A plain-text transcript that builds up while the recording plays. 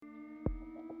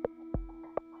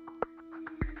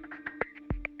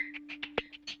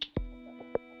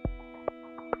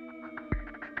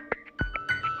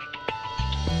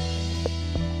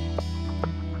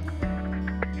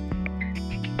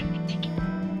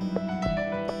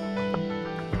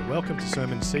welcome to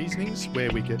Sermon Seasonings,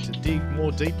 where we get to dig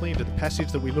more deeply into the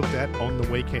passage that we looked at on the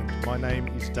weekend. My name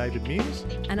is David Mears.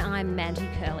 And I'm Mandy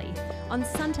Curley. On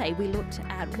Sunday, we looked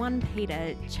at 1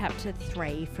 Peter chapter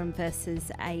 3 from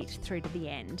verses 8 through to the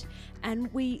end.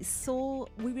 And we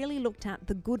really looked at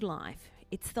the good life.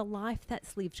 It's the life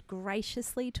that's lived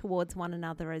graciously towards one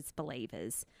another as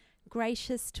believers,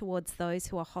 gracious towards those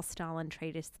who are hostile and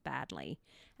treat us badly,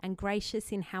 and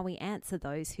gracious in how we answer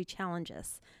those who challenge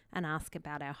us and ask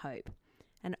about our hope.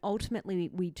 And ultimately,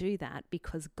 we do that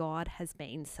because God has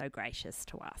been so gracious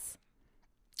to us.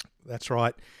 That's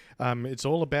right. It's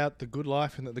all about the good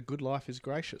life, and that the good life is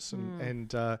gracious.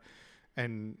 And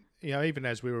you know, even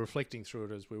as we were reflecting through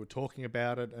it, as we were talking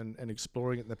about it and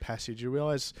exploring it in the passage, you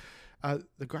realise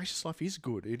the gracious life is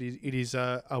good. It is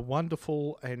a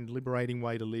wonderful and liberating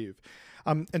way to live.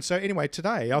 And so anyway,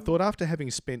 today I thought, after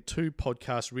having spent 2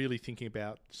 podcasts really thinking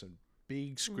about some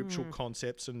big scriptural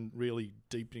concepts and really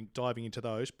diving into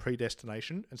those,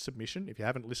 predestination and submission. If you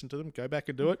haven't listened to them, go back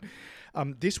and do it.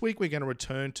 This week we're going to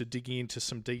return to digging into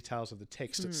some details of the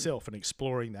text itself and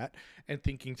exploring that and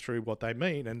thinking through what they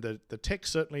mean. And the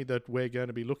text certainly that we're going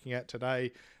to be looking at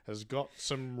today has got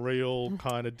some real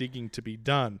kind of digging to be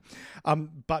done.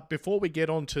 But before we get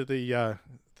on to the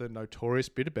notorious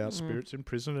bit about spirits in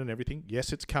prison and everything,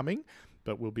 yes, it's coming,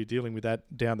 but we'll be dealing with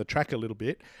that down the track a little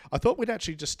bit. I thought we'd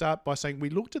actually just start by saying we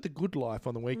looked at the good life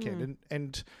on the weekend,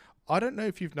 and I don't know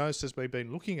if you've noticed as we've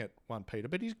been looking at 1 Peter,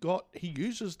 but he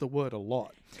uses the word a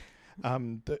lot.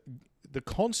 The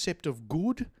concept of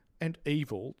good and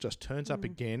evil just turns up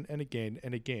again and again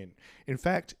and again. In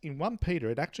fact, in 1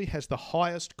 Peter, it actually has the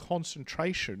highest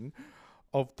concentration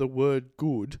of the word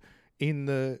good in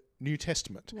the New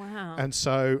Testament. Wow. And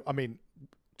so, I mean,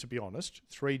 to be honest,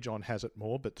 3 John has it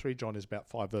more, but 3 John is about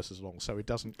 5 verses long, so it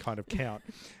doesn't kind of count.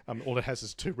 All it has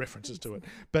is 2 references to it.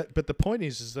 But the point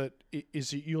is that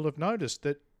you'll have noticed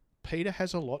that Peter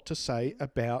has a lot to say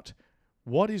about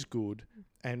what is good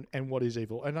and what is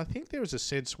evil. And I think there is a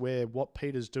sense where what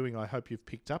Peter's doing, I hope you've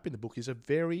picked up in the book, is a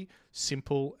very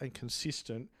simple and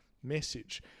consistent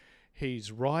message.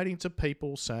 He's writing to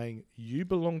people saying, you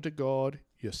belong to God,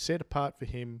 you're set apart for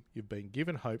him, you've been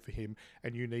given hope for him,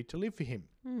 and you need to live for him.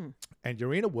 And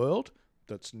you're in a world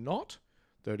that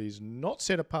is not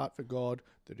set apart for God,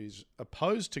 that is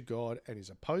opposed to God and is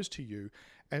opposed to you.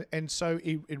 And so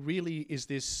it really is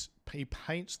this, he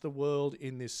paints the world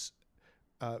in this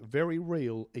very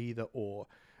real either or.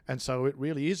 And so it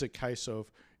really is a case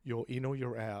of you're in or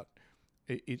you're out.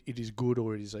 It is good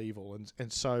or it is evil.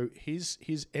 And so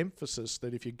his emphasis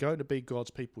that if you're going to be God's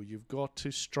people, you've got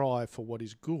to strive for what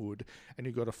is good and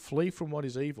you've got to flee from what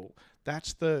is evil.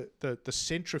 That's the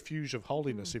centrifuge of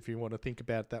holiness, if you want to think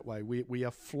about it that way. We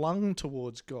are flung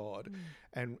towards God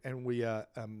and we are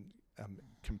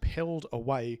compelled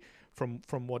away from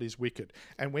what is wicked.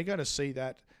 And we're going to see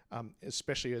that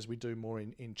especially as we do more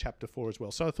in chapter 4 as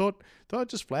well. So I thought I'd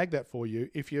just flag that for you.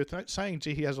 If you're saying,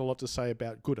 gee, he has a lot to say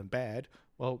about good and bad,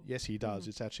 well, yes, he does.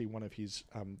 It's actually one of his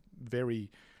very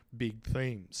big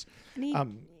themes.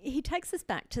 And he takes us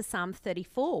back to Psalm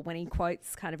 34 when he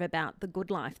quotes kind of about the good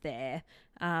life there.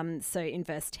 So in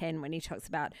verse 10, when he talks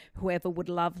about whoever would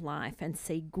love life and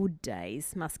see good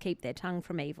days must keep their tongue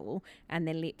from evil and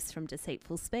their lips from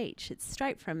deceitful speech. It's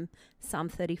straight from Psalm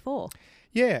 34.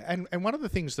 Yeah, and one of the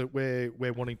things that we're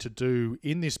wanting to do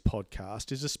in this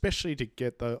podcast is especially to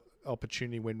get the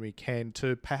opportunity when we can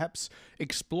to perhaps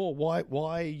explore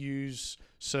why use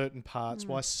certain parts,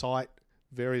 why cite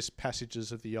various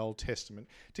passages of the Old Testament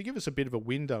to give us a bit of a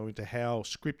window into how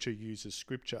Scripture uses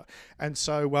Scripture. And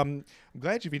so I'm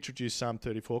glad you've introduced Psalm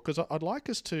 34 because I'd like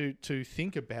us to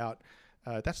think about,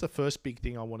 that's the first big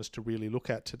thing I want us to really look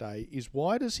at today, is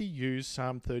why does he use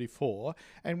Psalm 34?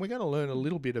 And we're going to learn a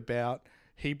little bit about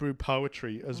Hebrew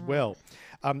poetry as well.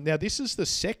 Now, this is the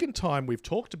second time we've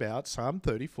talked about Psalm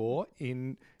 34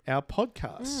 in our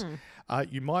podcast.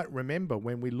 You might remember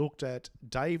when we looked at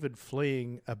David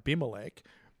fleeing Abimelech,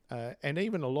 and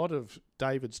even a lot of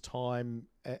David's time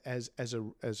as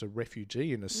a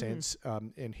refugee, in a sense,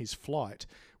 in his flight.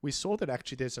 We saw that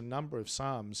actually there's a number of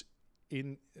psalms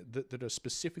that are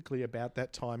specifically about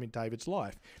that time in David's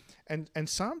life, and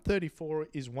Psalm 34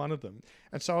 is one of them.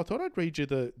 And so I thought I'd read you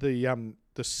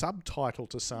the subtitle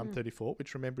to Psalm 34,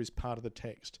 which remember is part of the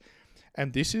text.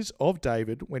 And this is of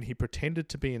David when he pretended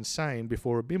to be insane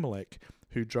before Abimelech,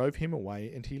 who drove him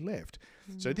away, and he left.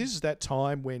 So this is that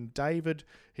time when David,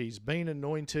 he's been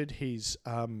anointed, he's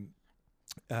been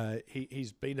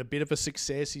a bit of a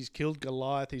success. He's killed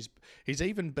Goliath. He's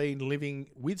even been living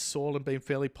with Saul and been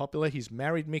fairly popular. He's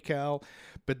married Michal,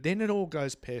 but then it all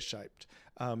goes pear-shaped.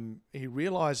 He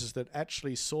realizes that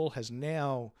actually Saul has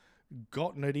now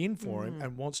gotten it in for him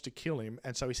and wants to kill him,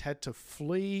 and so he's had to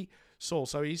flee Saul.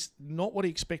 So he's not what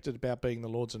he expected about being the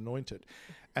Lord's anointed.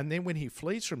 And then when he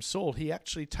flees from Saul, he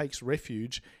actually takes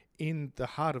refuge in the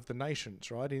heart of the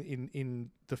nations, right? In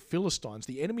the Philistines,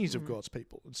 the enemies of God's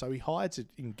people. And so he hides it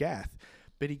in Gath,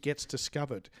 but he gets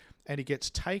discovered, and he gets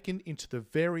taken into the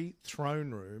very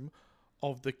throne room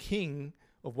of the king,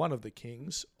 of one of the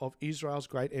kings of Israel's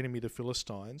great enemy, the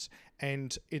Philistines.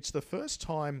 And it's the first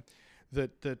time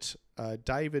that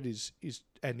David is,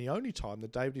 and the only time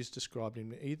that David is described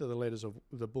in either the letters of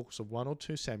the books of 1 or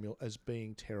 2 Samuel as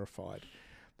being terrified.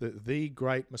 The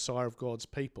great Messiah of God's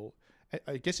people.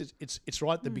 I guess it's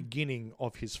right at the beginning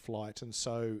of his flight, and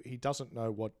so he doesn't know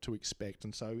what to expect,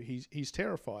 and so he's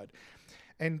terrified.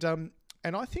 And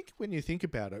I think when you think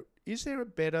about it, is there a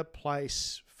better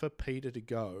place for Peter to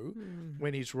go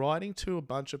when he's writing to a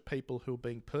bunch of people who are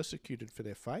being persecuted for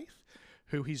their faith,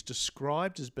 who he's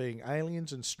described as being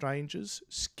aliens and strangers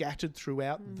scattered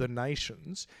throughout the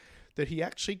nations, that he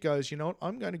actually goes, you know what,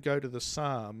 I'm going to go to the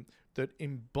psalm that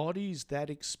embodies that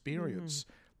experience,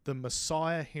 the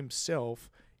Messiah himself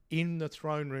in the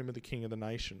throne room of the King of the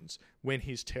Nations when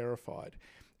he's terrified.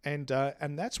 And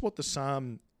that's what the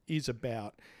psalm is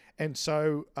about. And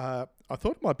so I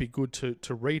thought it might be good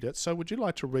to read it. So would you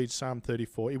like to read Psalm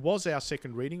 34? It was our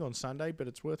second reading on Sunday, but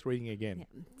it's worth reading again.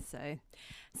 Yeah. So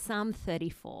Psalm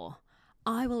 34.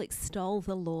 I will extol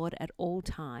the Lord at all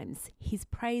times. His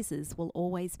praises will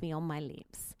always be on my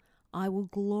lips. I will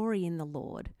glory in the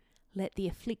Lord. Let the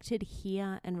afflicted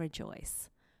hear and rejoice.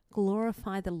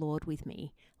 Glorify the Lord with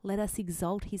me. Let us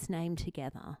exalt his name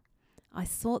together. I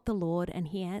sought the Lord, and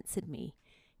he answered me.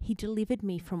 He delivered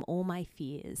me from all my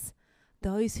fears.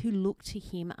 Those who look to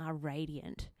him are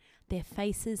radiant. Their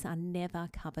faces are never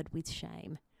covered with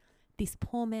shame. This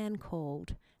poor man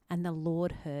called, and the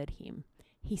Lord heard him.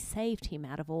 He saved him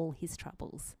out of all his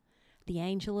troubles. The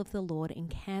angel of the Lord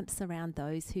encamps around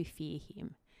those who fear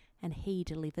him, and he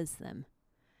delivers them.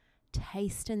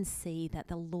 Taste and see that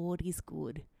the Lord is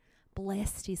good.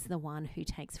 Blessed is the one who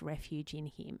takes refuge in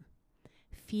him.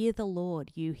 Fear the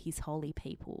Lord, you his holy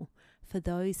people, for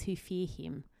those who fear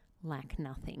him lack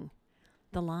nothing.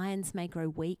 The lions may grow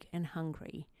weak and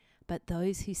hungry, but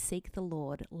those who seek the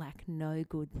Lord lack no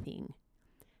good thing.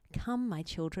 Come, my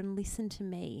children, listen to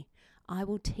me. I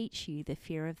will teach you the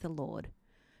fear of the Lord.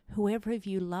 Whoever of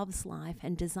you loves life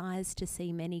and desires to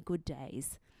see many good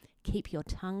days, keep your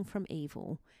tongue from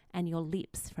evil and your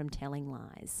lips from telling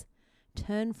lies.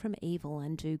 Turn from evil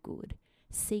and do good.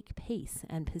 Seek peace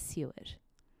and pursue it.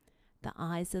 The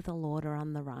eyes of the Lord are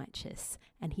on the righteous,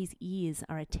 and his ears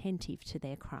are attentive to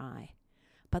their cry.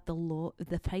 But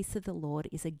the face of the Lord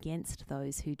is against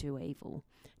those who do evil,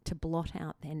 to blot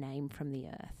out their name from the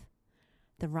earth.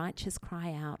 The righteous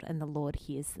cry out, and the Lord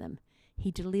hears them. He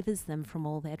delivers them from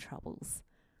all their troubles.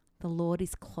 The Lord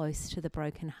is close to the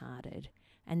brokenhearted,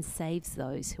 and saves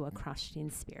those who are crushed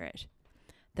in spirit.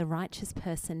 The righteous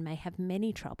person may have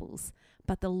many troubles,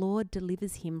 but the Lord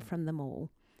delivers him from them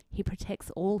all. He protects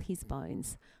all his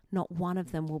bones. Not one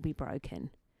of them will be broken.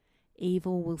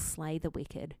 Evil will slay the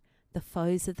wicked. The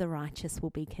foes of the righteous will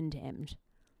be condemned.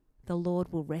 The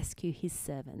Lord will rescue his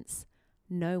servants.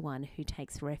 No one who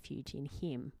takes refuge in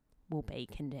him will be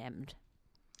condemned.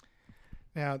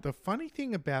 Now, the funny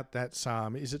thing about that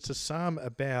psalm is it's a psalm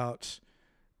about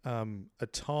a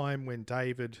time when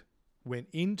David went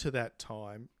into that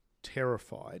time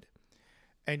terrified.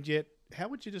 And yet, how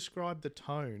would you describe the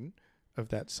tone of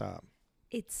that psalm?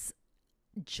 It's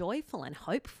joyful and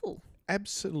hopeful.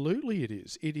 Absolutely it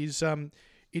is. It is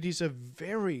a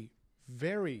very,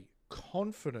 very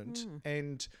confident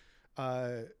and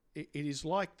it is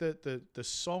like the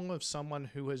song of someone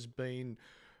who has been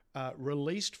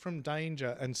released from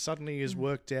danger and suddenly has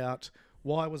worked out,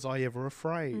 why was I ever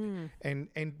afraid?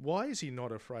 And why is he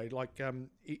not afraid? Like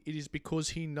it is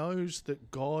because he knows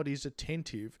that God is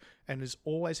attentive and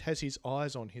always has his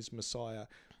eyes on his Messiah,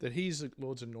 that he is the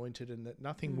Lord's anointed and that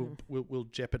nothing will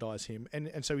jeopardize him.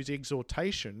 And so his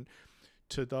exhortation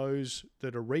to those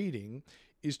that are reading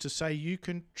is to say, you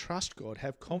can trust God,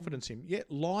 have confidence in him.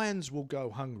 Yet lions will go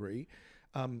hungry,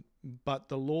 but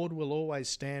the Lord will always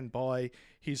stand by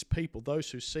his people,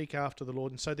 those who seek after the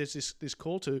Lord. And so there's this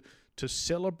call to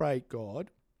celebrate God,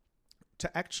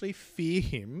 to actually fear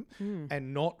him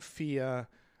and not fear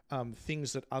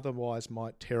things that otherwise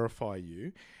might terrify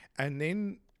you. And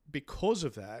then because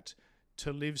of that,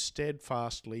 to live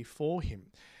steadfastly for him.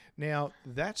 Now,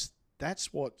 that's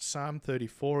what Psalm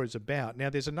 34 is about. Now,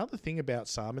 there's another thing about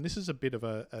Psalm, and this is a bit of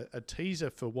a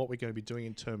teaser for what we're going to be doing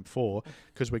in Term 4,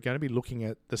 because we're going to be looking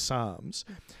at the Psalms.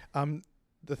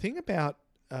 The thing about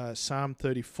Psalm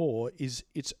 34 is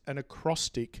it's an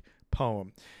acrostic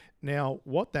poem. Now,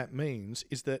 what that means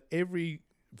is that every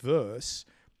verse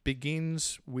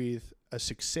begins with a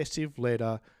successive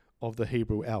letter of the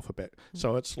Hebrew alphabet.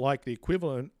 So it's like the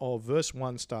equivalent of verse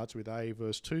 1 starts with A,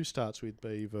 verse 2 starts with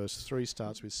B, verse 3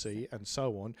 starts with C, and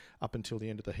so on, up until the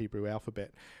end of the Hebrew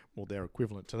alphabet. Well, they're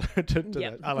equivalent to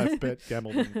the Aleph, Bet,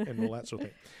 Gamel, and all that sort of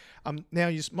thing. Now,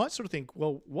 you might sort of think,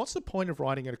 well, what's the point of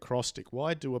writing an acrostic?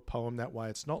 Why do a poem that way?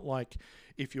 It's not like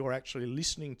if you're actually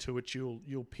listening to it,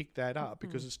 you'll pick that up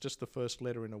because it's just the first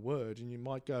letter in a word, and you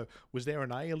might go, was there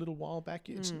an A little while back?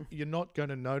 You're not going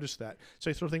to notice that. So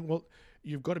you sort of think, well,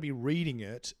 you've got to be reading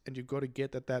it, and you've got to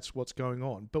get that that's what's going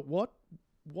on. But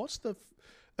what's the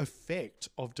effect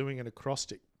of doing an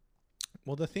acrostic?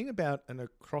 Well, the thing about an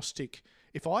acrostic,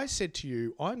 if I said to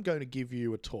you, I'm going to give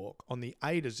you a talk on the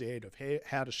A to Z of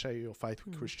how to share your faith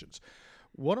with Christians,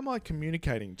 what am I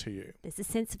communicating to you? There's a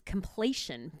sense of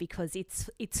completion because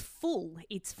it's full.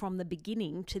 It's from the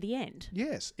beginning to the end.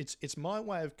 Yes, it's my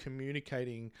way of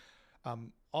communicating.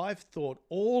 I've thought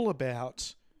all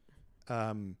about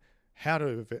how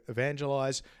to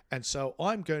evangelize, and so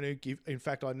I'm going to give. In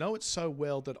fact, I know it so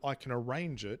well that I can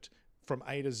arrange it from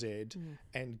A to Z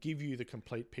and give you the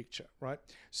complete picture, right?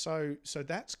 So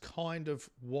that's kind of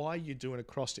why you do an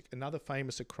acrostic. Another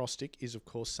famous acrostic is, of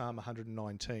course, Psalm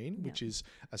 119, which is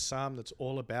a psalm that's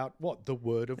all about what? The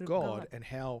Word of God, and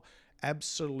how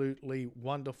absolutely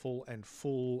wonderful and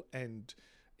full and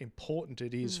important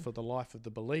it is for the life of the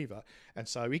believer. And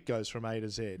so it goes from A to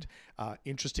Z.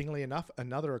 Interestingly enough,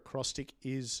 another acrostic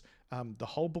is the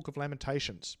whole book of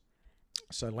Lamentations.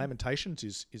 So Lamentations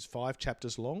is 5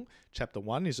 chapters long. Chapter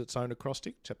 1 is its own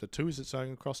acrostic. Chapter 2 is its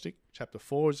own acrostic. Chapter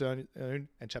 4 is its own,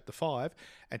 and chapter 5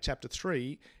 and chapter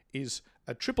 3 is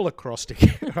a triple acrostic.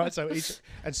 Right? So it's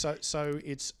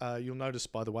you'll notice,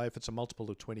 by the way, if it's a multiple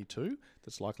of 22,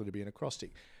 that's likely to be an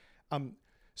acrostic.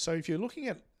 So if you're looking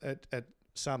at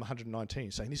Psalm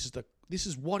 119, saying this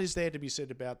is what is there to be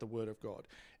said about the Word of God.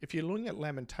 If you're looking at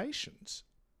Lamentations,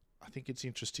 I think it's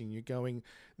interesting. You're going,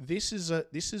 this is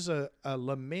a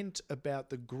lament about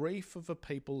the grief of a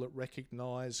people that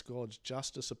recognise God's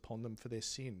justice upon them for their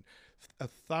sin. A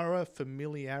thorough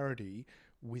familiarity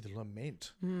with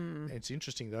lament. It's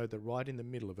interesting, though, that right in the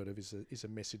middle of it is a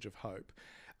message of hope.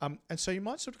 And so you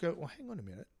might sort of go, well, hang on a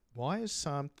minute. Why is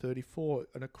Psalm 34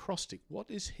 an acrostic?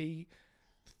 What is he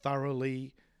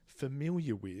thoroughly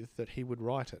familiar with that he would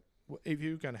write it? If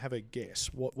you're going to have a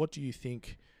guess, what do you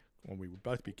think? Well, we would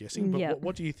both be guessing, but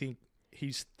what do you think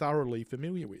he's thoroughly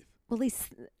familiar with? Well, he's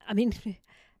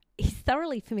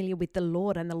thoroughly familiar with the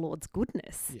Lord and the Lord's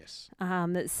goodness. Yes.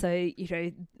 So,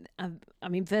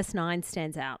 verse 9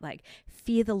 stands out, like,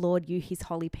 fear the Lord, you his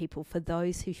holy people, for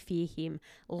those who fear him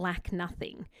lack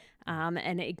nothing.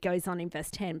 And it goes on in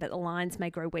verse 10, but the lions may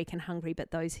grow weak and hungry,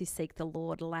 but those who seek the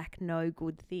Lord lack no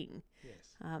good thing.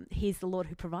 Yes. He's the Lord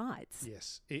who provides.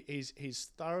 Yes.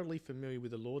 He's thoroughly familiar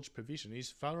with the Lord's provision.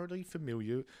 He's thoroughly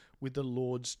familiar with the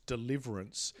Lord's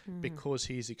deliverance because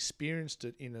he's experienced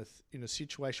it in a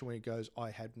situation where he goes,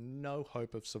 I had no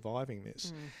hope of surviving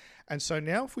this. And so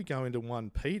now if we go into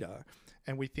 1 Peter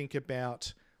and we think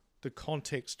about the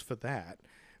context for that,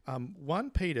 1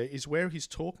 Peter is where he's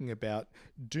talking about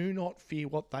do not fear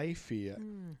what they fear.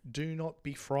 Do not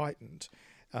be frightened.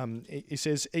 He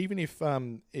says, even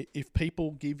if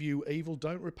people give you evil,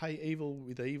 don't repay evil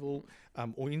with evil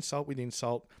or insult with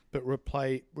insult, but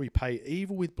repay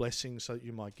evil with blessing so that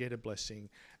you might get a blessing.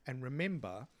 And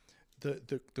remember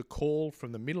the call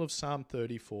from the middle of Psalm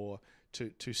 34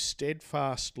 to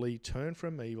steadfastly turn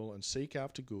from evil and seek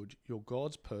after good. You're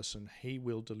God's person. He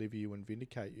will deliver you and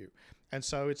vindicate you. And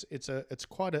so it's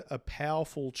quite a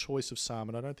powerful choice of psalm,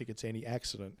 and I don't think it's any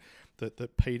accident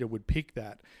that Peter would pick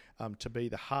that to be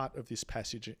the heart of this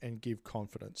passage and give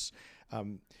confidence.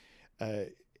 When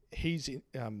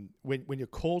you're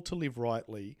called to live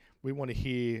rightly, we want to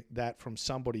hear that from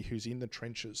somebody who's in the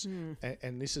trenches,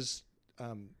 and this is.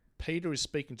 Peter is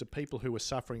speaking to people who are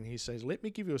suffering. He says, let me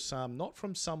give you a psalm, not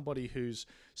from somebody who's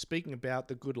speaking about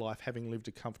the good life, having lived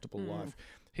a comfortable life.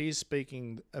 He is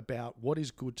speaking about what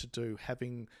is good to do,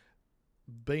 having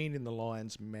been in the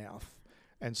lion's mouth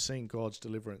and seeing God's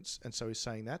deliverance. And so he's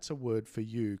saying that's a word for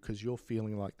you because you're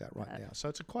feeling like that right now. So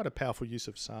it's quite a powerful use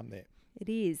of psalm there. It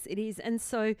is. And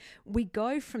so we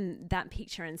go from that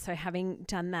picture, and so having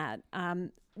done that,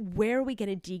 where are we going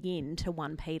to dig into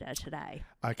 1 Peter today?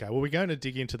 Okay, well, we're going to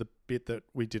dig into the bit that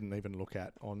we didn't even look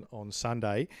at on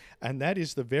Sunday, and that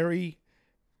is the very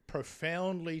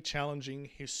profoundly challenging,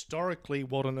 historically,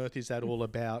 what on earth is that all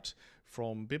about,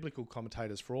 from biblical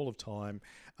commentators for all of time,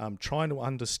 trying to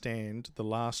understand the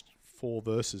last 4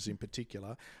 verses in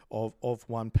particular of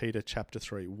 1 Peter chapter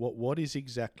 3. What is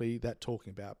exactly that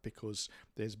talking about? Because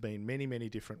there's been many, many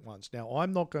different ones. Now,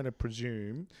 I'm not going to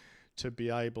presume to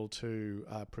be able to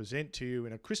present to you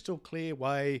in a crystal clear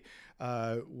way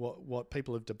what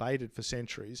people have debated for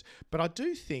centuries, but I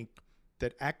do think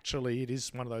that actually it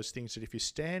is one of those things that if you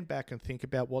stand back and think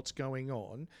about what's going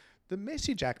on, the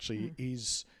message actually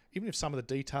is, even if some of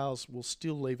the details will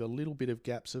still leave a little bit of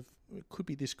gaps of it could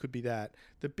be this, could be that,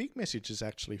 the big message is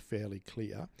actually fairly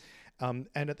clear. And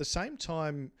at the same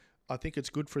time, I think it's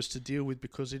good for us to deal with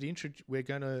because we're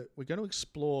going to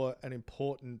explore an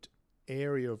important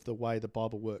area of the way the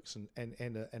Bible works and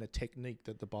a technique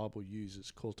that the Bible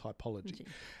uses called typology.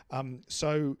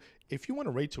 So if you want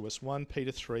to read to us 1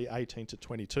 Peter 3:18 to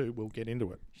 22, we'll get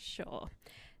into it. Sure.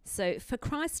 So, for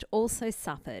Christ also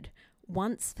suffered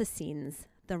once for sins,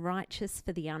 the righteous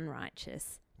for the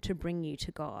unrighteous, to bring you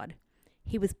to God.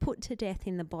 He was put to death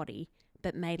in the body,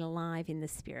 but made alive in the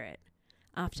spirit.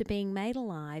 After being made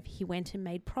alive, he went and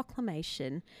made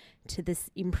proclamation to the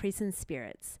imprisoned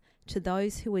spirits, to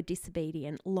those who were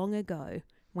disobedient long ago,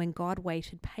 when God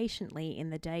waited patiently in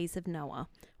the days of Noah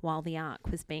while the ark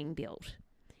was being built.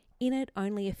 In it,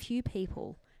 only a few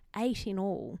people, 8 in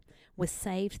all, were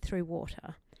saved through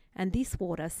water, and this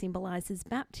water symbolizes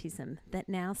baptism that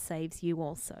now saves you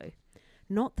also.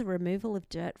 Not the removal of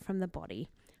dirt from the body,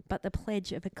 but the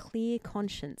pledge of a clear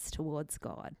conscience towards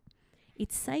God.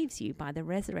 It saves you by the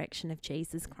resurrection of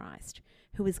Jesus Christ,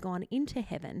 who has gone into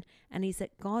heaven and is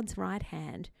at God's right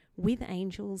hand with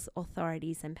angels,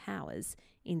 authorities, and powers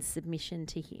in submission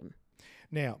to him.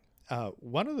 Now,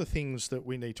 one of the things that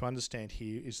we need to understand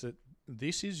here is that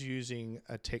this is using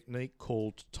a technique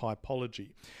called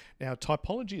typology. Now,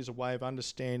 typology is a way of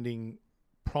understanding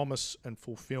promise and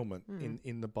fulfillment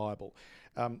in the Bible.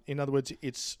 In other words,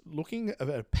 it's looking at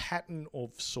a pattern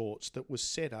of sorts that was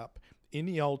set up in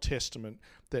the Old Testament,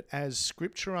 that as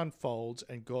Scripture unfolds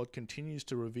and God continues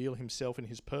to reveal himself and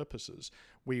his purposes,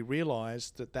 we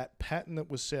realize that that pattern that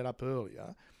was set up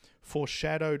earlier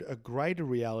foreshadowed a greater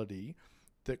reality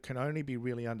that can only be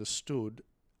really understood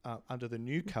under the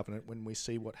new covenant when we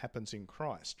see what happens in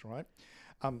Christ, right?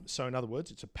 So in other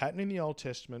words, it's a pattern in the Old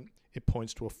Testament. It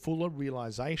points to a fuller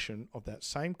realization of that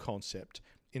same concept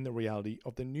in the reality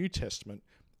of the New Testament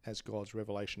as God's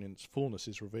revelation in its fullness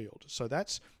is revealed. So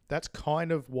that's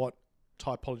kind of what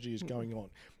typology is going on.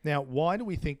 Now, why do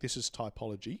we think this is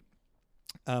typology?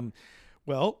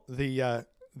 Well, the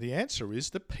answer is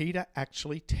that Peter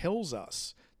actually tells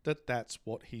us that that's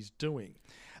what he's doing.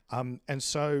 And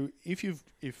so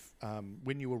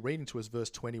when you were reading to us verse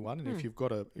 21, and if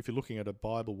you're looking at a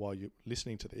Bible while you're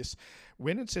listening to this,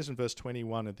 when it says in verse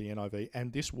 21 of the NIV,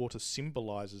 and this water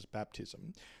symbolizes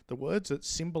baptism, the words that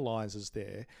symbolizes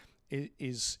there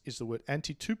is the word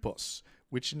antitupos,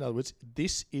 which in other words,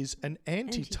 this is an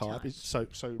antitype.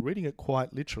 So reading it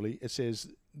quite literally, it says,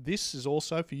 this is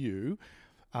also for you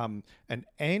an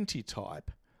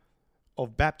antitype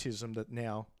of baptism that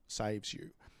now saves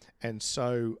you. And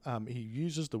so he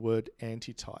uses the word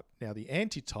antitype. Now, the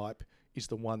antitype is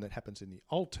the one that happens in the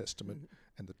Old Testament,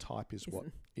 and the type is what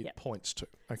it points to.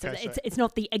 Okay, so it's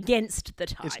not the against the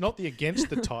type. It's not the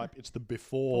against the type, it's the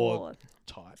before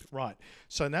type. Right.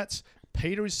 So that's,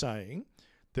 Peter is saying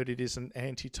that it is an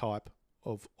antitype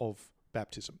of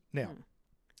baptism. Now,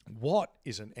 what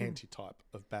is an antitype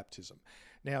of baptism?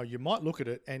 Now, you might look at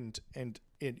it and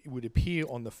it would appear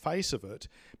on the face of it,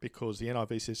 because the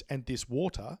NIV says, and this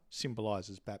water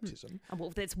symbolizes baptism.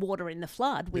 Well, there's water in the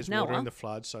flood with Noah. There's water in the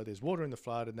flood, so there's water in the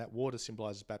flood, and that water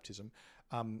symbolizes baptism.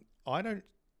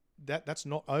 That's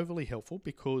not overly helpful,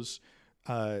 because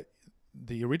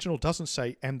the original doesn't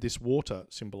say, and this water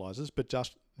symbolizes, but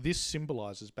just this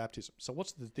symbolizes baptism. So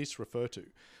what's this refer to?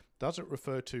 Does it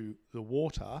refer to the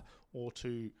water or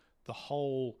to the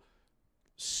whole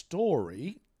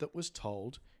story that was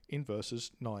told in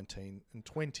verses 19 and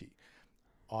 20?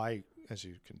 As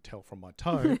you can tell from my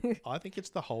tone, I think it's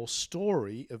the whole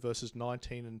story of verses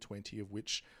 19 and 20, of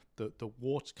which the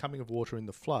coming of water in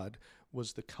the flood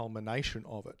was the culmination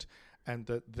of it. And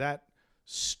that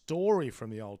story from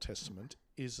the Old Testament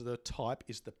is the type,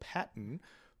 is the pattern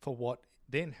for what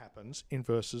then happens in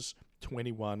verses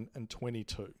 21 and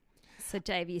 22. So,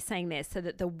 Dave, you're saying there, so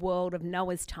that the world of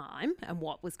Noah's time and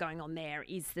what was going on there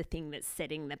is the thing that's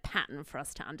setting the pattern for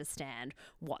us to understand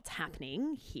what's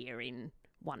happening here in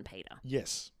 1 Peter.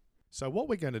 Yes. So what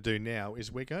we're going to do now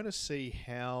is we're going to see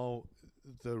how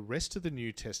the rest of the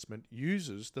New Testament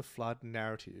uses the flood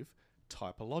narrative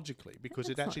typologically, because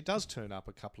it actually does turn up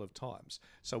a couple of times.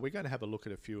 So we're going to have a look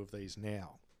at a few of these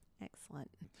now.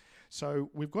 Excellent. So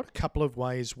we've got a couple of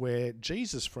ways where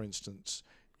Jesus, for instance,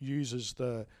 uses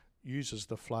the uses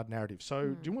the flood narrative. So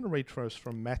do you want to read for us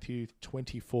from Matthew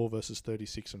 24 verses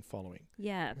 36 and following?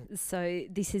 Yeah, so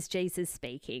this is Jesus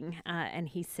speaking, and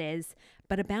he says,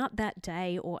 "But about that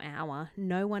day or hour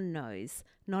no one knows,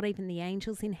 not even the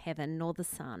angels in heaven nor the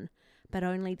Son, but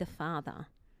only the Father.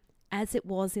 As it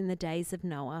was in the days of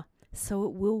Noah, so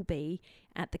it will be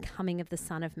at the coming of the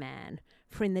Son of Man.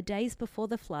 For in the days before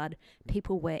the flood,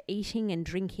 people were eating and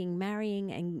drinking,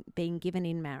 marrying and being given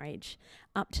in marriage,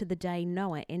 up to the day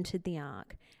Noah entered the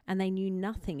ark, and they knew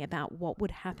nothing about what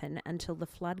would happen until the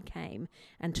flood came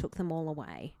and took them all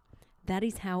away. That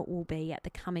is how it will be at the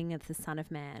coming of the Son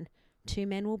of Man. 2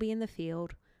 men will be in the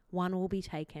field, one will be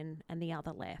taken and the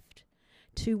other left.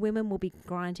 2 women will be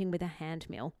grinding with a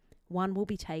handmill, one will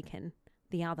be taken,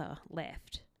 the other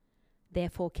left.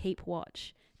 Therefore keep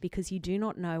watch, because you do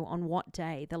not know on what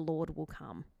day the Lord will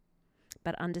come.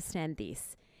 But understand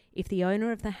this, if the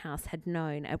owner of the house had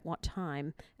known at what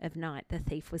time of night the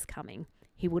thief was coming,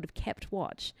 he would have kept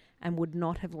watch and would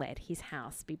not have let his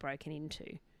house be broken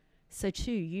into. So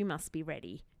too you must be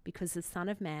ready, because the Son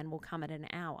of Man will come at an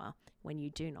hour when you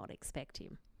do not expect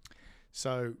him."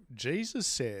 So Jesus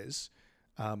says,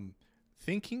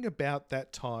 thinking about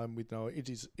that time with Noah, it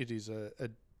is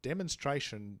a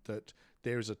demonstration that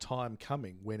there is a time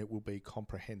coming when it will be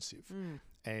comprehensive,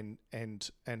 and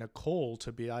a call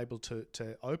to be able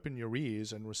to open your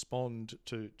ears and respond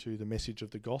to the message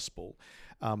of the gospel,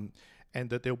 and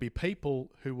that there'll be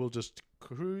people who will just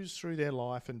cruise through their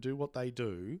life and do what they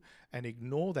do and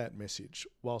ignore that message,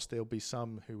 whilst there'll be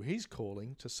some who he's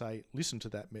calling to say, listen to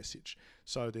that message.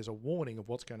 So there's a warning of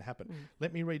what's going to happen.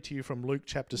 Let me read to you from Luke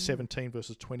chapter 17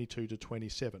 verses 22 to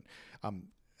 27.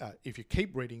 If you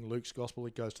keep reading Luke's gospel,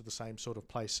 it goes to the same sort of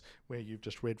place where you've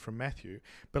just read from Matthew.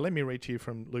 But let me read to you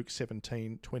from Luke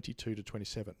 17, 22 to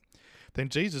 27. "Then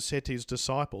Jesus said to his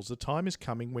disciples, 'The time is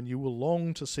coming when you will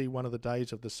long to see one of the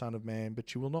days of the Son of Man,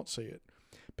 but you will not see it.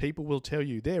 People will tell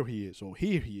you, there he is, or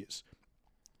here he is.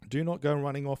 Do not go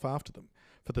running off after them.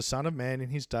 For the Son of Man in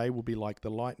his day will be like the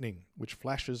lightning, which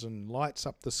flashes and lights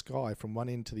up the sky from one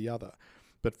end to the other.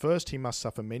 But first he must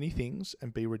suffer many things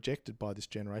and be rejected by this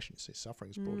generation.'" So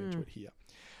suffering is brought into it here.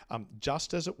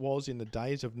 "Just as it was in the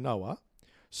days of Noah,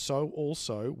 so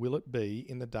also will it be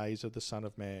in the days of the Son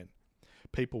of Man.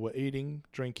 People were eating,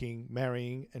 drinking,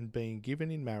 marrying, and being given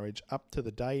in marriage up to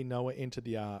the day Noah entered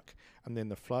the ark, and then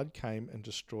the flood came and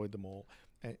destroyed them all."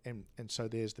 And so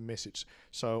there's the message.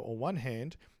 So on one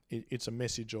hand, it's a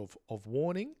message of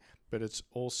warning, but it's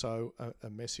also a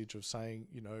message of saying,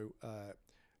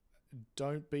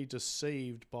 don't be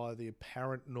deceived by the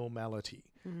apparent normality,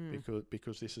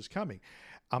 because this is coming.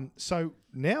 So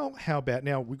now,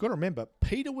 we've got to remember,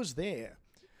 Peter was there.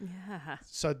 Yeah.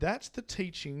 So that's the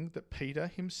teaching that Peter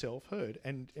himself heard.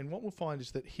 And what we'll find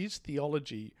is that his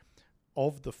theology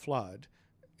of the flood,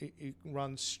 it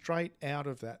runs straight out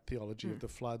of that theology of the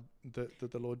flood that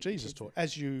the Lord Jesus taught,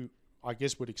 as you, I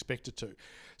guess, would expect it to.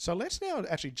 So let's now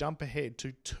actually jump ahead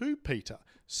to 2 Peter,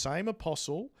 same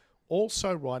apostle,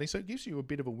 also writing. So it gives you a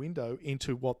bit of a window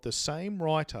into what the same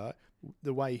writer,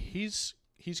 the way his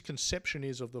conception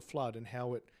is of the flood and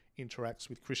how it interacts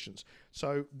with Christians.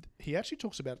 So he actually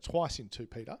talks about it twice in 2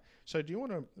 Peter. So do you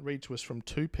want to read to us from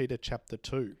 2 Peter chapter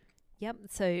 2? Yep,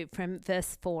 so from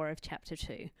verse 4 of chapter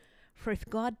 2. "For if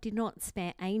God did not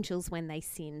spare angels when they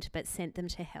sinned, but sent them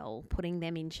to hell, putting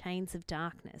them in chains of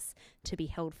darkness to be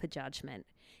held for judgment,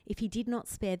 if he did not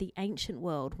spare the ancient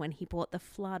world when he brought the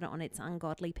flood on its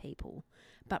ungodly people,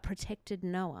 but protected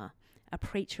Noah, a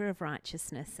preacher of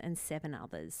righteousness, and 7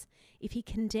 others, if he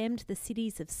condemned the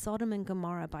cities of Sodom and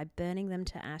Gomorrah by burning them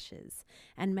to ashes,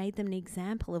 and made them an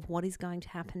example of what is going to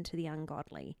happen to the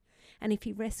ungodly, and if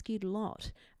he rescued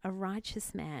Lot, a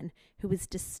righteous man who was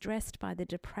distressed by the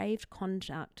depraved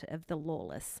conduct of the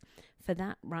lawless, for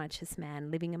that righteous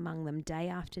man living among them day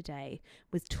after day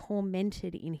was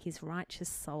tormented in his righteous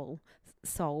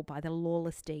soul by the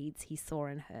lawless deeds he saw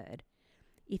and heard.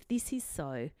 If this is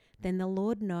so, then the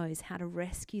Lord knows how to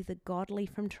rescue the godly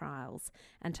from trials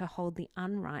and to hold the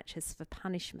unrighteous for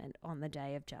punishment on the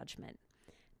day of judgment.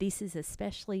 This is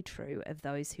especially true of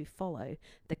those who follow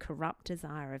the corrupt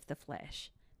desire of the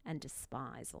flesh and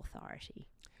despise authority."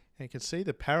 And you can see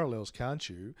the parallels, can't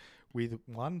you, with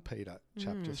 1 Peter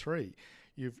chapter 3.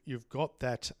 You've got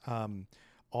that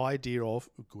idea of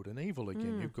good and evil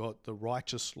again. You've got the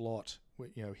righteous Lot.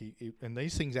 And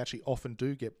these things actually often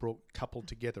do get coupled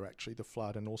together, actually, the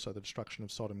flood and also the destruction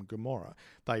of Sodom and Gomorrah.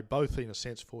 They both, in a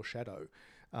sense, foreshadow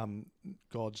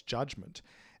God's judgment.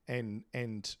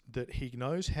 And that he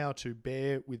knows how to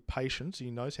bear with patience. He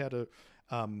knows how to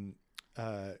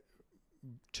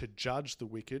to judge the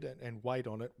wicked and wait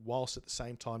on it, whilst at the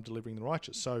same time delivering the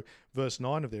righteous. So verse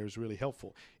 9 of there is really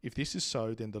helpful. If this is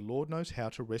so, then the Lord knows how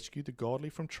to rescue the godly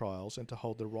from trials and to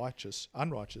hold the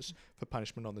unrighteous for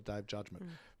punishment on the day of judgment.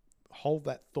 Hold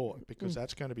that thought, because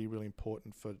that's going to be really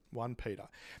important for 1 Peter.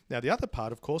 Now, the other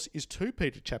part, of course, is 2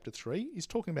 Peter chapter 3. He's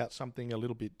talking about something a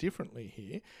little bit differently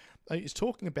here. He's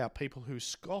talking about people who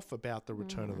scoff about the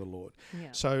return of the Lord. Yeah.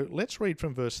 So let's read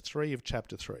from verse 3 of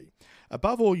chapter 3.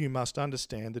 Above all, you must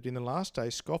understand that in the last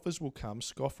days scoffers will come,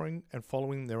 scoffing and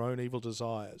following their own evil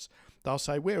desires. They'll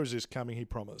say, where is this coming he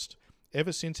promised?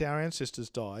 Ever since our ancestors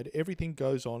died, everything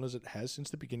goes on as it has since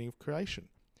the beginning of creation.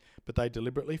 But they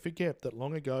deliberately forget that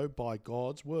long ago, by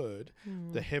God's word,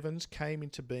 the heavens came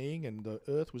into being and the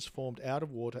earth was formed out of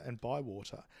water and by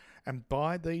water. And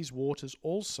by these waters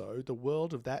also, the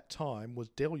world of that time was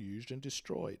deluged and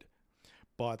destroyed.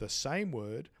 By the same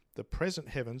word, the present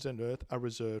heavens and earth are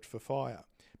reserved for fire,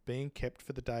 being kept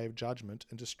for the day of judgment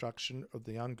and destruction of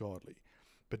the ungodly.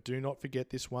 But do not forget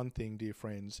this one thing, dear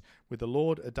friends. With the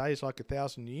Lord, a day is like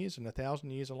 1,000 years, and 1,000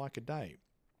 years are like a day.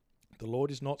 The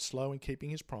Lord is not slow in keeping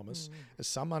his promise, as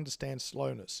some understand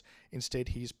slowness. Instead,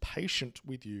 he is patient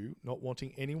with you, not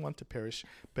wanting anyone to perish,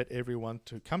 but everyone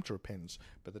to come to repentance.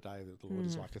 But the day of the Lord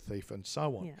is like a thief, and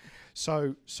so on.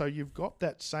 Yeah. So you've got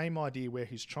that same idea where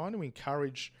he's trying to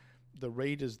encourage the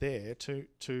readers there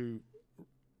to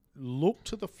look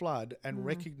to the flood and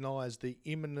recognise the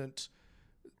imminent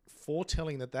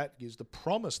foretelling that gives, the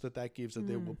promise that gives, that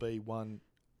there will be one,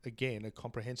 again, a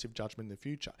comprehensive judgment in the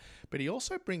future. But he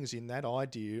also brings in that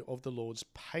idea of the Lord's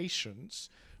patience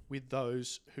with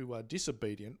those who are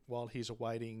disobedient while he's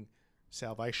awaiting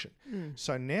salvation.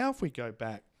 So now if we go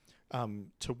back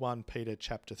to 1 Peter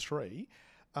chapter 3,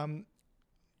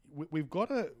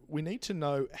 we need to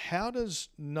know, how does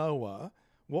Noah,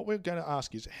 what we're going to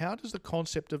ask is, how does the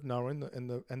concept of Noah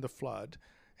and the flood,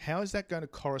 how is that going to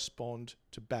correspond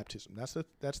to baptism? That's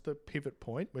the pivot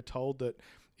point. We're told that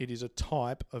it is a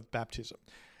type of baptism.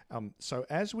 So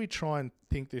as we try and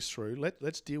think this through,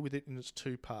 let's deal with it in its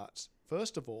two parts.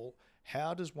 First of all,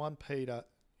 how does 1 Peter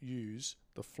use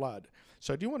the flood?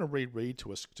 So do you want to read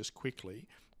to us just quickly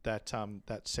that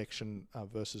section,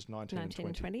 verses 19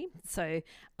 and 20? So,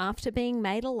 after being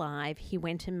made alive, he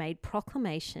went and made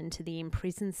proclamation to the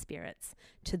imprisoned spirits,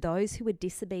 to those who were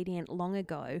disobedient long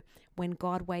ago, when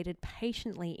God waited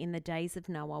patiently in the days of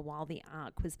Noah while the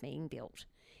ark was being built.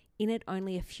 In it,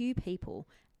 only a few people,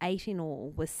 8 in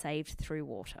all, were saved through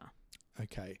water.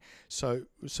 Okay, so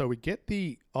we get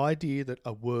the idea that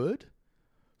a word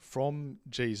from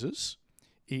Jesus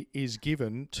is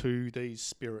given to these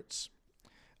spirits.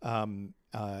 And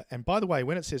by the way,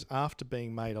 when it says after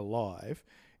being made alive,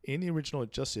 in the original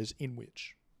it just says in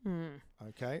which.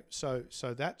 Okay, so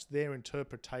that's their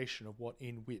interpretation of what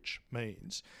in which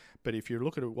means. But if you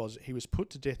look at it, he was put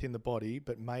to death in the body,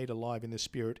 but made alive in the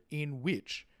spirit, in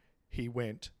which he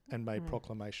went and made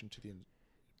proclamation to the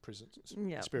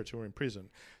spirits who were in prison.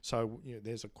 So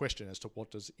there's a question as to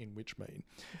what does in which mean.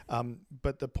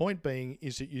 But the point being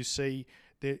is that you see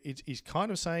that he's kind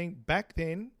of saying back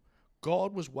then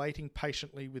God was waiting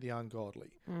patiently with the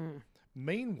ungodly.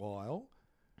 Meanwhile,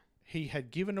 he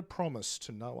had given a promise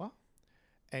to Noah,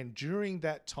 and during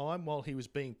that time, while he was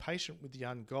being patient with the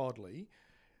ungodly,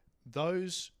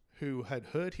 those who had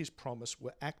heard his promise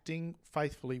were acting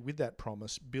faithfully with that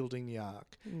promise, building the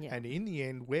ark. Yeah. And in the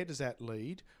end, where does that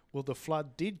lead? Well, the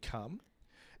flood did come,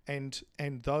 and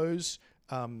those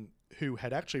who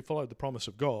had actually followed the promise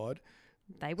of God,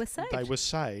 they were saved. They were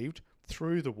saved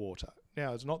through the water.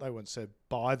 Now, it's not they weren't saved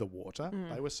by the water,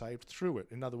 they were saved through it.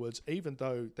 In other words, even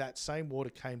though that same water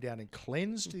came down and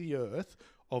cleansed the earth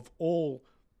of all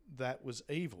that was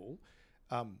evil,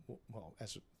 well,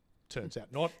 as it turns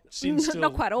out, not sin still,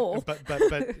 not quite all, but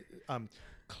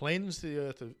cleansed the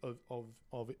earth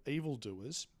of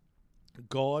evildoers,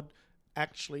 God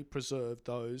actually preserved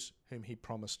those whom he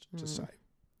promised to save.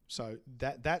 So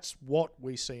that's what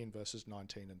we see in verses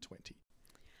 19 and 20.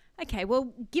 Okay,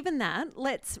 well, given that,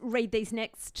 let's read these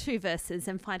next two verses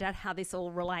and find out how this all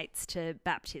relates to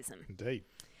baptism. Indeed.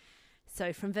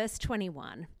 So from verse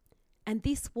 21, and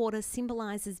this water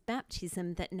symbolises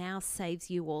baptism that now saves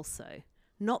you also,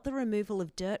 not the removal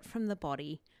of dirt from the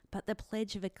body, but the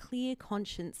pledge of a clear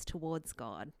conscience towards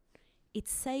God. It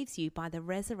saves you by the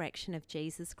resurrection of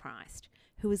Jesus Christ,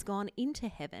 who has gone into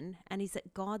heaven and is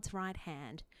at God's right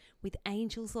hand, with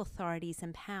angels, authorities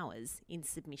and powers in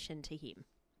submission to him.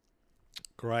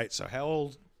 Great. So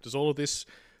how does all of this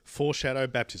foreshadow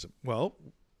baptism? Well,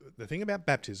 the thing about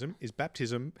baptism is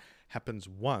baptism happens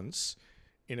once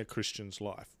in a Christian's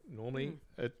life. Normally,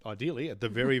 ideally, at the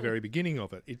very, very beginning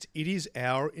of it. It is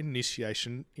our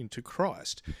initiation into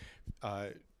Christ.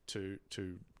 To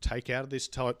take out of this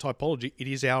typology, it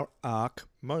is our ark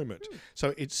moment.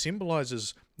 So it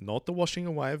symbolizes not the washing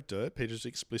away of dirt, Peter's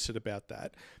explicit about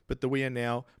that, but that we are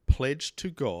now pledged to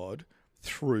God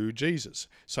through Jesus.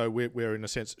 So we're in a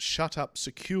sense shut up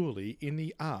securely in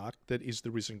the ark that is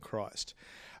the risen Christ.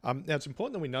 Now it's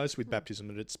important that we notice with baptism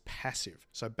that it's passive.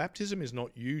 So baptism is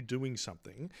not you doing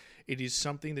something, it is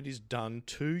something that is done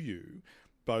to you,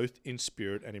 both in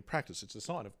spirit and in practice. It's a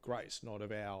sign of grace, not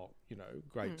of our,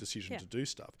 great decision to do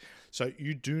stuff. So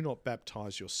you do not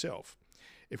baptize yourself.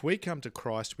 If we come to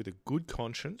Christ with a good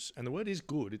conscience, and the word is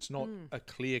good, it's not a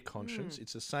clear conscience,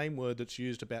 it's the same word that's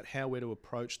used about how we're to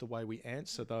approach the way we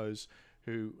answer those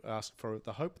who ask for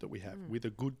the hope that we have, with a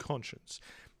good conscience.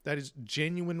 That is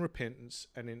genuine repentance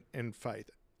and faith.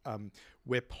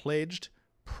 We're pledged,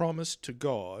 promised to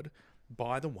God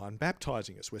by the one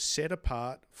baptizing us. We're set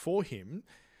apart for him,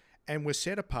 and we're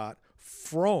set apart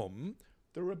from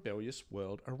the rebellious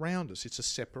world around us. It's a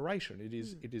separation.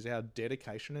 It is our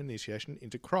dedication and initiation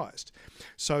into Christ.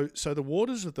 So the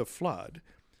waters of the flood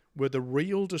were the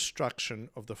real destruction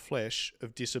of the flesh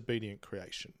of disobedient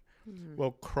creation.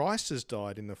 Well, Christ has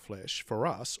died in the flesh for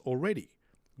us already,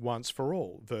 once for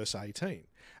all, verse 18.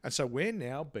 And so we're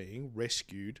now being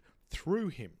rescued through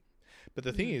him. But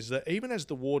the thing is that even as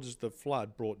the waters of the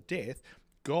flood brought death,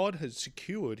 God had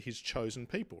secured his chosen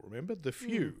people, remember, the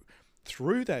few,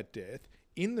 through that death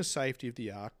in the safety of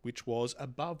the ark, which was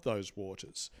above those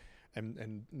waters, and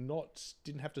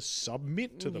didn't have to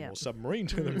submit to them or submarine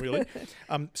to them, really.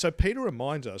 So Peter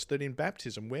reminds us that in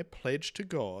baptism, we're pledged to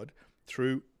God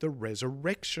through the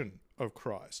resurrection of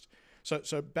Christ.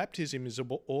 So baptism is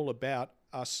all about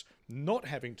us not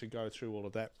having to go through all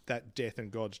of that death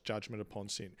and God's judgment upon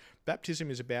sin.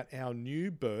 Baptism is about our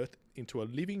new birth into a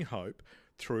living hope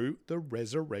through the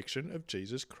resurrection of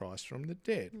Jesus Christ from the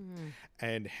dead.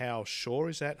 And how sure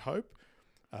is that hope?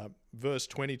 Verse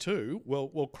 22,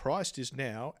 well, Christ is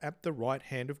now at the right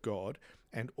hand of God,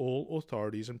 and all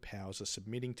authorities and powers are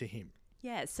submitting to him.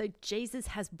 Yeah, so Jesus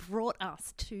has brought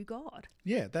us to God.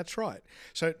 Yeah, that's right.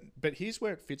 So, but here's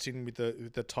where it fits in with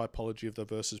the typology of the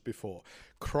verses before.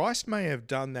 Christ may have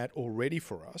done that already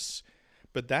for us,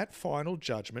 but that final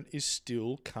judgment is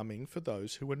still coming for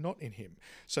those who are not in him.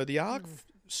 So the ark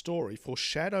story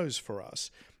foreshadows for us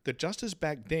that just as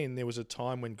back then there was a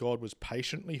time when God was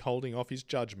patiently holding off his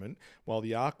judgment while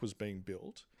the ark was being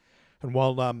built, and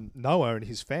while Noah and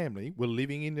his family were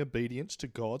living in obedience to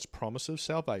God's promise of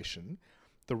salvation,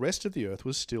 the rest of the earth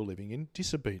was still living in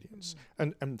disobedience.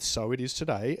 And so it is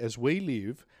today as we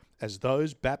live as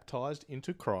those baptized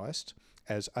into Christ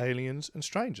as aliens and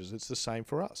strangers. It's the same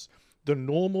for us. The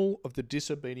normal of the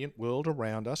disobedient world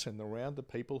around us and around the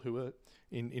people who are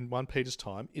in 1 Peter's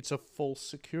time, it's a false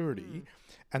security.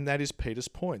 And that is Peter's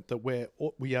point, that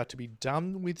we are to be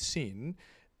done with sin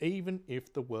even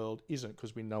if the world isn't,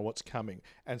 because we know what's coming.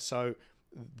 And so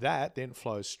that then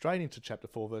flows straight into chapter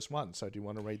 4, verse 1. So do you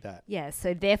want to read that? Yeah,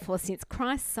 so therefore, since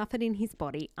Christ suffered in his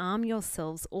body, arm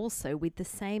yourselves also with the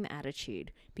same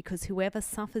attitude, because whoever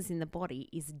suffers in the body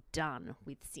is done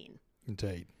with sin.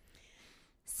 Indeed.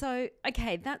 So,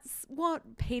 okay, that's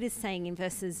what Peter's saying in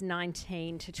verses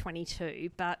 19 to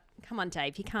 22. But come on,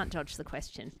 Dave, you can't dodge the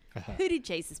question. Who did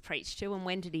Jesus preach to and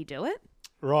when did he do it?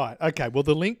 Right. Okay. Well,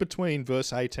 the link between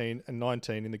verse 18 and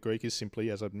 19 in the Greek is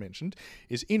simply, as I've mentioned,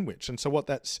 is in which. And so what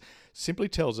that simply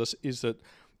tells us is that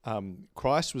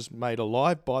Christ was made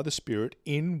alive by the Spirit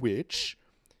in which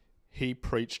he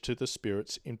preached to the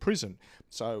spirits in prison.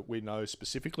 So we know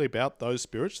specifically about those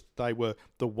spirits. They were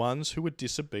the ones who were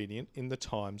disobedient in the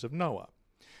times of Noah.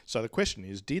 So the question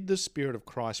is, did the Spirit of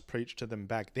Christ preach to them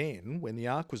back then when the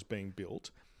ark was being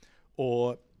built,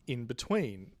 or in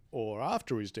between, or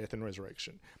after his death and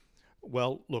resurrection?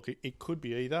 Well, look, it could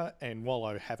be either, and while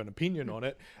I have an opinion on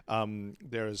it,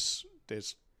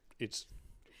 it's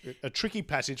a tricky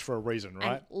passage for a reason,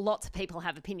 right? And lots of people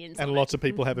have opinions on it. And lots of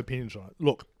people have opinions on it.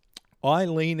 Look, I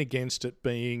lean against it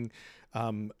being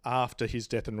after his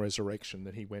death and resurrection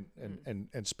that he went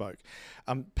and spoke.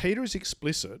 Peter is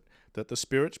explicit that the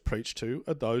spirits preached to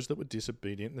are those that were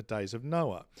disobedient in the days of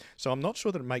Noah. So I'm not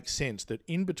sure that it makes sense that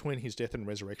in between his death and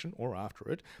resurrection, or after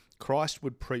it, Christ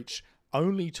would preach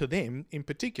only to them in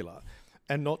particular,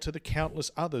 and not to the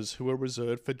countless others who were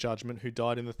reserved for judgment who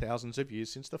died in the thousands of years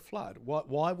since the flood.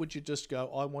 Why would you just go,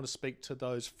 I want to speak to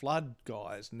those flood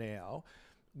guys now,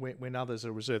 when others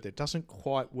are reserved? It doesn't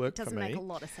quite work for me. Doesn't make a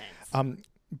lot of sense.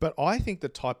 But I think the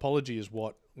typology is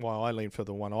why I lean for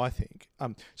the one I think.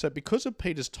 So because of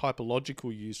Peter's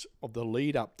typological use of the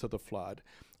lead up to the flood,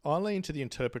 I lean to the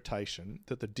interpretation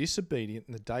that the disobedient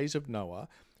in the days of Noah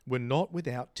were not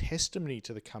without testimony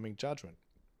to the coming judgment.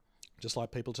 Just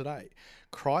like people today.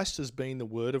 Christ has been the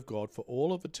word of God for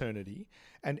all of eternity,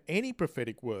 and any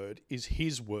prophetic word is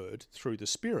his word through the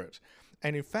Spirit.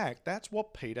 And in fact, that's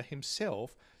what Peter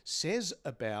himself says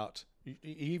about, he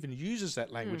even uses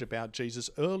that language about Jesus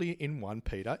earlier in 1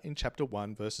 Peter in chapter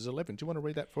 1, verses 11. Do you want to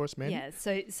read that for us, Mandy? Yeah,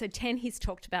 so 10, he's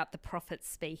talked about the prophets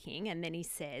speaking, and then he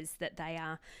says that they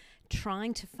are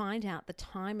trying to find out the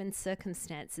time and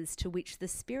circumstances to which the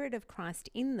Spirit of Christ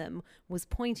in them was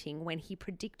pointing when he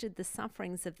predicted the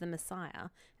sufferings of the Messiah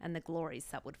and the glories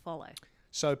that would follow.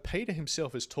 So Peter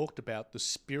himself has talked about the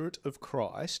Spirit of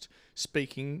Christ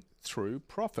speaking through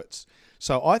prophets.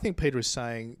 So I think Peter is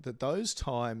saying that those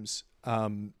times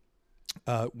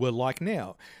were like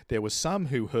now. There were some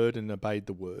who heard and obeyed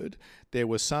the word. There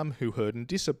were some who heard and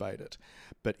disobeyed it.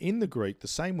 But in the Greek, the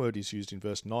same word is used in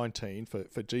verse 19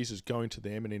 for Jesus going to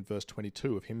them, and in verse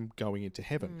 22 of him going into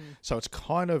heaven. So it's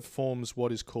kind of forms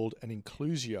what is called an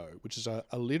inclusio, which is a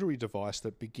literary device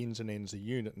that begins and ends a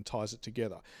unit and ties it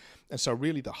together. And so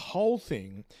really the whole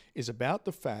thing is about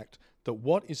the fact that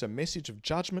what is a message of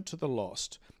judgment to the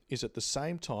lost is at the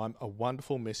same time a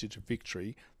wonderful message of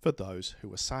victory for those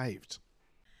who are saved.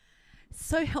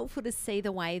 So helpful to see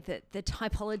the way that the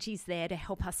typology is there to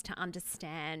help us to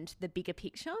understand the bigger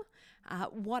picture.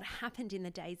 What happened in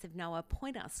the days of Noah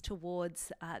point us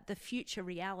towards the future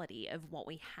reality of what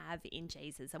we have in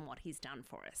Jesus and what he's done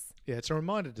for us. Yeah, it's a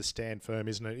reminder to stand firm,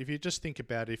 isn't it? If you just think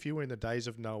about it, if you were in the days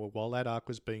of Noah while that ark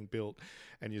was being built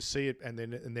and you see it and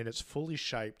then it's fully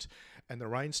shaped and the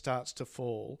rain starts to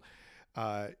fall,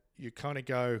 you kind of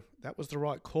go, that was the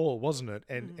right call, wasn't it?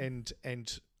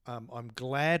 And I'm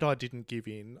glad I didn't give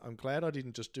in. I'm glad I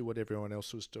didn't just do what everyone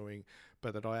else was doing,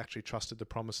 but that I actually trusted the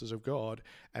promises of God.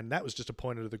 And that was just a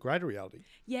pointer to the greater reality.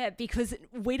 Yeah, because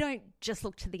we don't just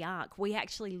look to the ark. We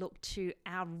actually look to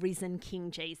our risen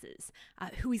King Jesus,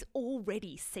 who is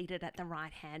already seated at the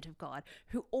right hand of God,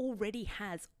 who already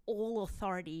has all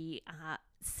authority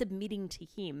submitting to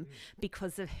him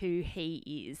because of who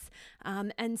he is.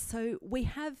 And so we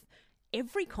have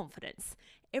every confidence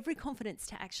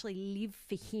to actually live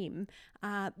for him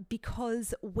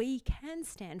because we can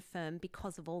stand firm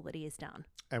because of all that he has done.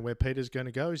 And where Peter's going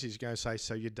to go is he's going to say,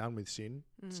 so you're done with sin.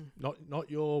 It's not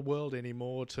your world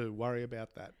anymore to worry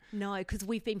about that. No, because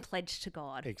we've been pledged to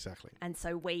God. Exactly. And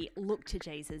so we look to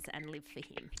Jesus and live for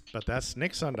him. But that's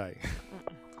next Sunday.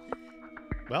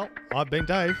 Well, I've been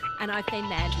Dave. And I've been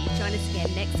Mandy. Join us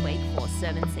again next week for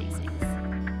Sermon Seasonings.